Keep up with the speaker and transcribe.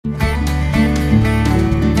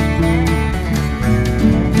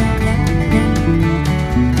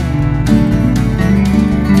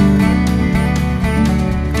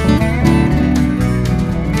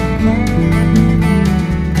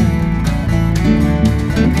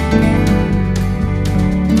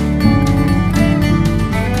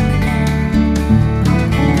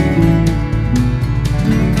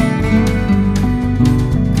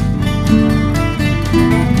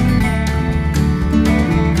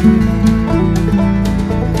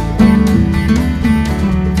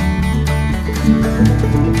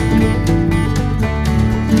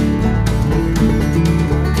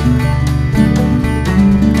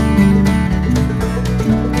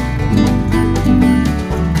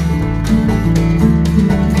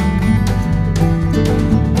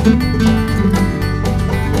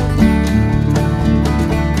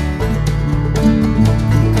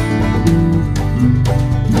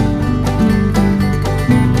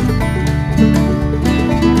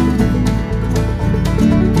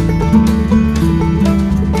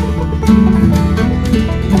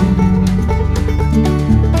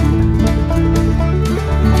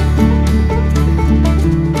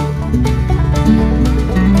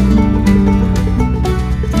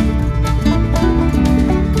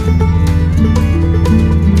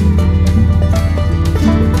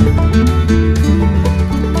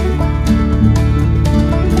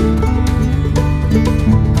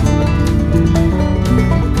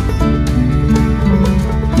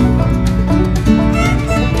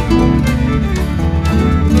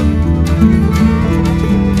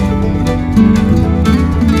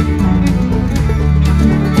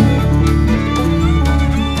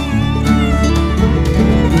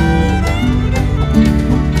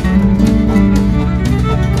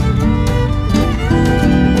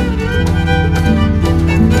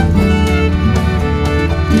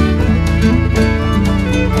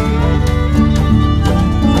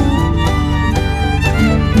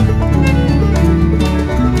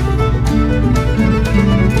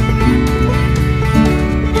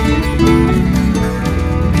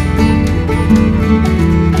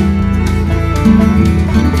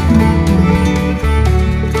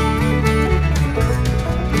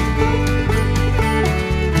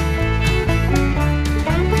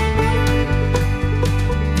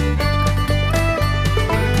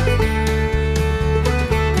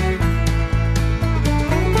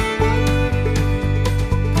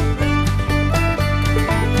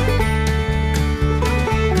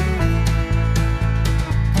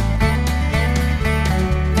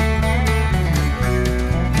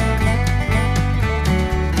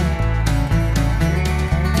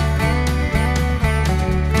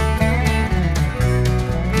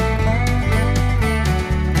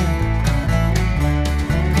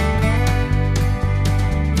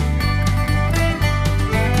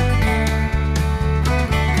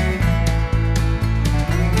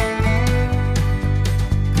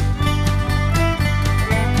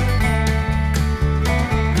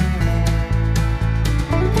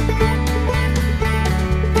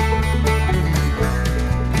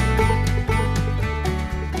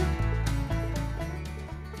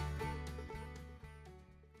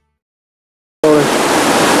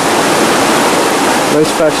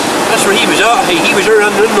nice fish. That's where he was at. He was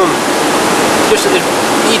around them. Just that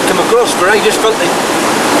he'd come across, but I just felt like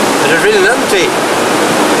there was really nothing to it.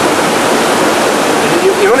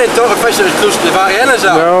 You wouldn't have thought a fish that was close to the back end, is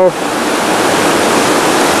that? No.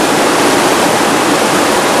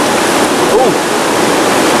 Oh!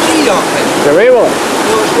 See that thing? The real one?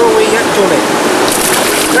 No, it's no way yet, Tony.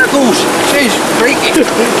 There it goes. Jeez, breaking.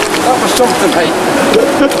 That was something, hey.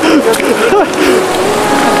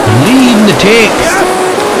 Leading the take. Yeah.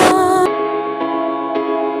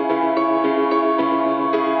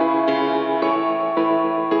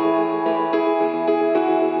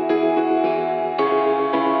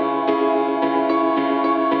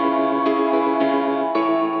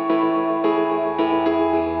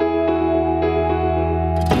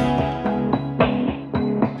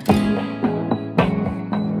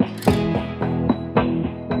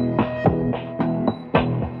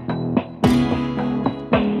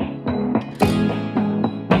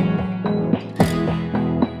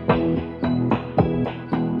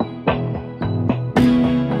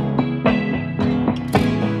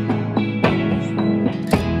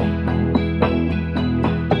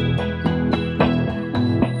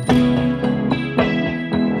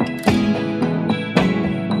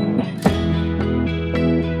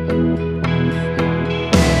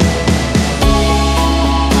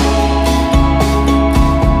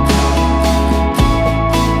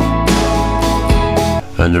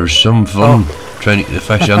 And there was some fun trying to get the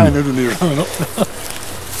fish in.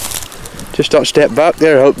 Just that step back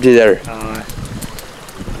there helped you there.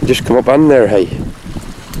 Just come up in there, hey.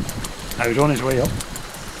 I was on his way up.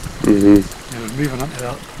 Mm-hmm. He was moving into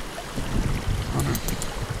that.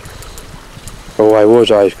 Oh, I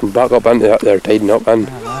was come back up into that there, tidying up in.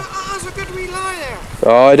 That's a good wee lie there.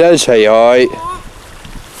 Oh, it is, hey, aye.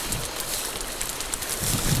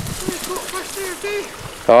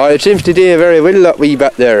 Oh, it seems to do very well, that wee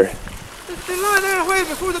bit there. They lie there a while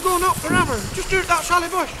before they're going up forever. Just do that shallow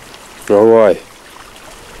bush. Oh, aye.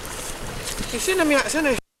 You've seen him yet, isn't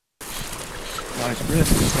he? Oh, it's brilliant.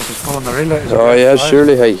 He's pulling the reel out. Oh, yes,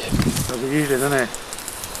 surely, hey. Does he usually, doesn't he?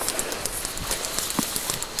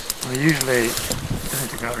 Well, usually,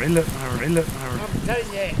 doesn't he got reel it, whenever. I'm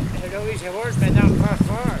telling you, it always worse than that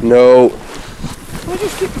far. No. Well,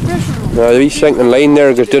 just keep the pressure on. No, the wee sinking line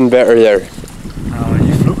there goes doing better there. Oh,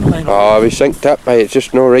 you floating the line. Oh, we sinked up, hey, it's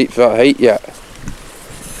just no right for that height yet.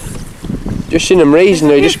 Just seen him rising,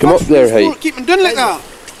 they just come up there, hey. Keep him doing like that.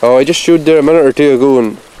 Oh, I just showed there a minute or two ago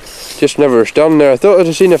and just never done there. I thought I'd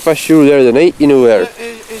have seen a fish show there the night, you know, there.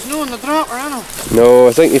 Is no in the drop or anything? No,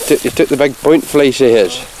 I think he took the big point flies of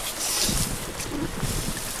his.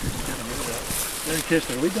 In case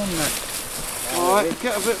they're weak on that. Alright,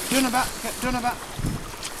 get a bit, doing a bit, doing a bit.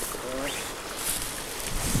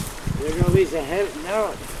 You're going to be the help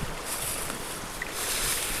now.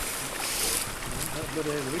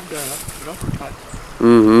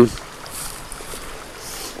 Mm-hmm.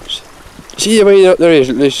 See the way up there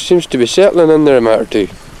seems to be settling in there a minute or two.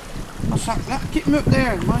 Keep him up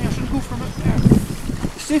there, man, you shouldn't go from up there.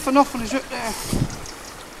 He's safe enough when he's up there.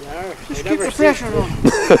 Yeah, just keep the pressure on.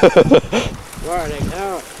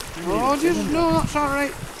 Oh, just no, that's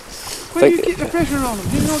alright. When you keep the pressure on him,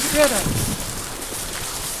 he'll not get rid of it.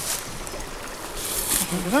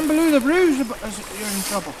 Then below the bruise, you're in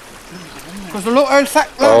trouble. Because the little thick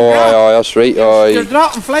oh, aye, that's right, aye. You're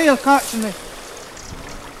dropping fly will catch in there.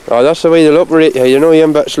 Oh, that's the way they'll operate here, you know, you're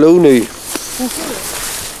a bit slow now.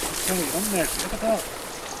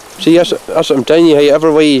 See, that's what I'm telling you, hey,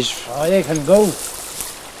 every way's... Oh, they can go.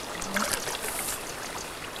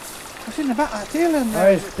 I've seen the back of that tail in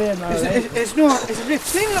there. It's a real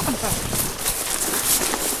fling looking fish.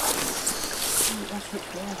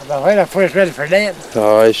 But when I first ready for that.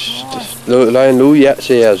 Oh, it's just lying low yet,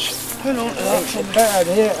 she is. Hold on to that.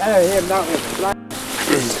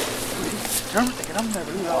 Get on there,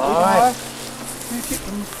 Alright. You keep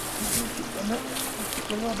them up. Keep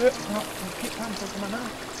them a little bit. Keep them from coming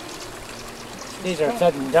out. These are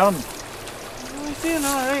sitting down. Oh, he's doing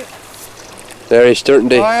alright. There he's starting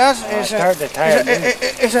to... Oh, yes,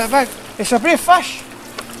 it's a brave fish.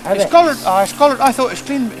 It's coloured. Oh, it's coloured. I thought it's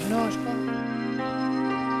clean, but no, it's coloured.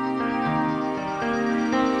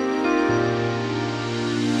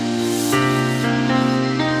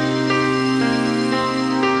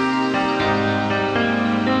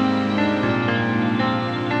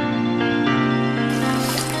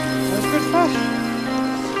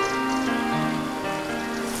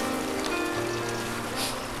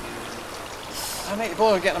 I might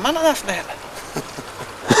bother getting a man at this net.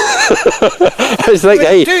 I was like,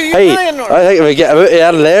 hey, I think if we get him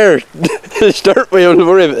out of there, start, we don't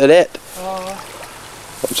worry about the net.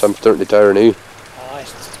 I'm starting to tire now. Oh,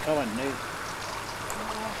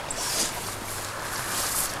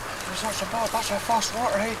 That's a ball, that's a fast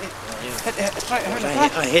water, hey. It's right, how's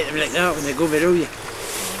it I hate them like that when they go below you.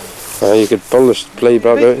 You could pull this play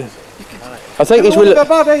back out. I think it's will. will. A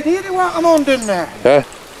bad idea to want them on down there. Yeah.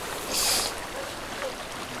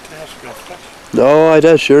 No, I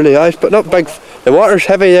did surely. I but not big. The water's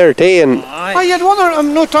heavy there too, and Oh, you'd wonder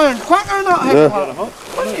I'm no tired quicker or not. Yeah.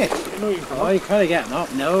 Wouldn't you? Oh, you can't get them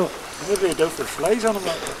up, no. Maybe you do for flies on them.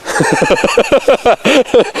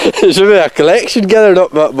 there's a bit of collection gathered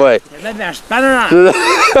up that way. Maybe they're spinning on. No,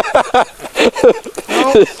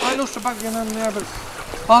 I lost a bag in there, but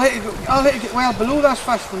I'll let you get well below this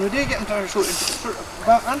fish when we do get into our sort of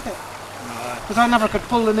back, aren't it? Because I never could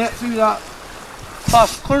pull the net through that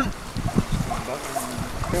fast current.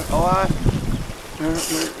 Oh, aye.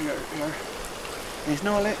 There's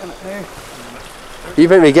no letting it now. You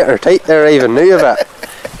better be getting her tight there, even knew about.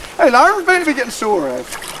 Hey, Larry's better be getting sore out.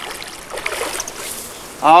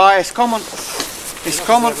 Ah, it's coming. It's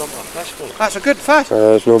coming. That's a good fish.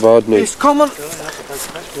 It's no bad news. It's coming.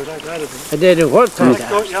 I did do what kind I've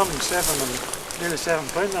got you having 7 and nearly 7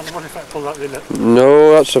 pounds, and I wonder if I pull that reel.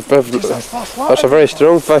 No, that's a very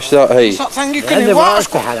strong fish, that, hey. It's that thing you of can the water.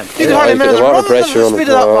 water had him. You can Yeah, hardly you get manage the to water run pressure the on speed it.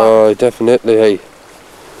 of that one. Oh, definitely, hey.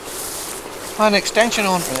 An extension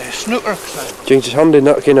on for the snooker. James, it's handy in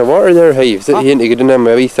that kind of water there, hey. If you ain't to get in them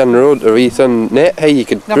a wee thin road or a wee thin net, hey, you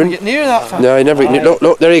could Never run. get near that fish. No, I never.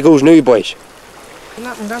 Look, there he goes now, boys.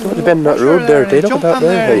 Nothing down Don't bend that road there, Dave. Look at that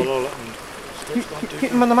there, hey.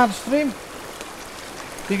 Keep him in the mad stream.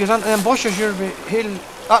 He goes into them bushes,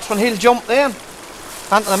 that's when he'll jump then.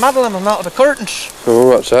 Into the middle of them and out of the curtains. Oh,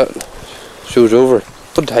 what's that? Show's over.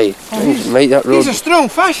 Good, hey. Mate, that road. He's a strong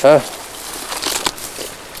fish.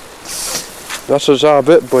 That's what's all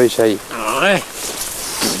about, boys, hey. Aye.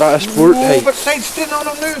 That is sport, hey. But side staying on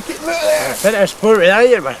him now, keep him out there. Bit of sport without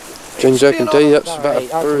you, man. James, I can tell you that's a bit of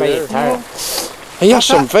sport there. Hey, that's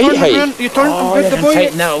some Turn fight, him hey. round, you turn him, Oh, put you the can boy.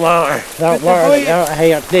 tighten that water. That the water, boy-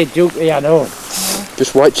 hey, they joke, yeah, I know.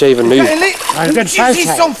 Just watch even now. I'm good fish, He's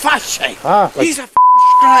hey. some fish, hey. Ah, He's a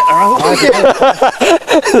striker, I hope.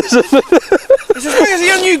 It's as big as the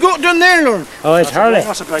one you got down there, Lord. oh, it's hurley.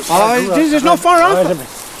 That's a big Oh, geez, there's no far off it.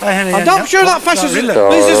 I'm damn sure that fish is really.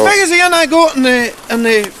 he's as big as the one I got in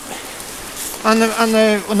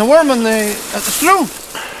the worm at the stone.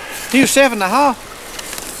 He was 7.5.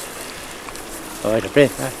 Oh, it's a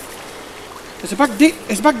bit. It's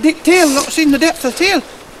a big deep tail, not seen the depth of the tail.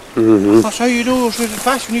 That's how you know it's really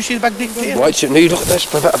fast when you see the big deep tail. Watch it now, look at this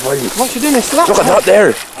for a bit of volume. What you doing is slap. Look at that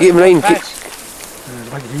there. Keep him line.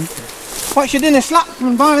 What you doing is slap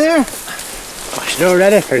him by there. Oh, it's not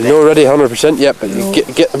ready for that. No ready 100% yet, but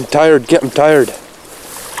get them tired, get them tired.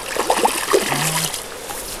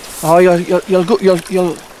 Oh, you'll go.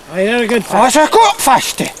 Oh, you're a good fish. Oh, it's a good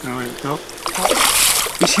fish, too. No.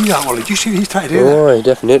 You see that, Wally? Did you see he's tied there? Oh,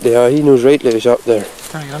 definitely. He knows rightly he's up there.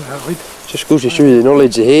 Hang on, right. Just goes to show you the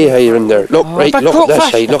knowledge of hay higher in there. Look, right, big look at this,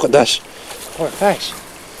 caught hey, look at this. Poor fish.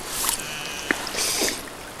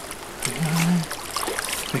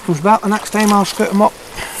 If he comes back the next time, I'll scoot him up.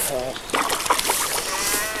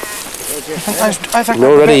 I think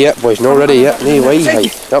No ready yet, boys, no ready yet. No way, hey.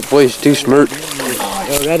 That boy's too smart.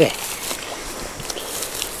 You're ready.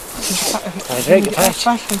 That's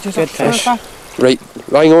right, good fish. Good fish. Right,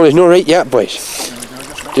 lying on, he's no right yet, boys.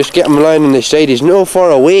 Just get him lying on the side, he's no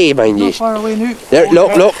far away, mind you. Not far away now. There,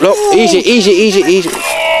 look, easy.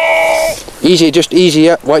 Easy, just easy,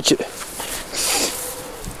 yeah, watch it.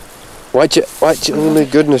 Watch it, oh my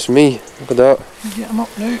goodness me. Look at that. Get him up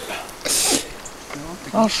now.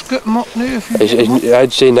 I'll scoot him up now if you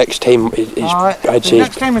I'd say next time, I'd say...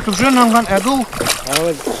 next time he comes in, I'm going to go.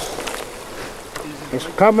 It's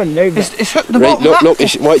coming now. It's hooked the Right, bottom. look,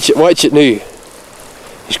 watch it now.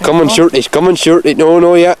 He's coming shortly,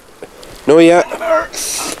 no yet.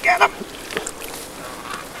 Get him.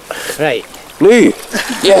 Right. No,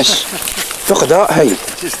 yes. Look at that, hey.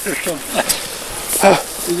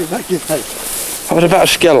 Have a bit of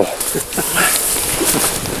skill.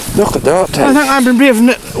 Look at that, I hey. think I've been brave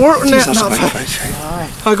working that. That's a big I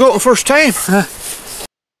fish. got him first time.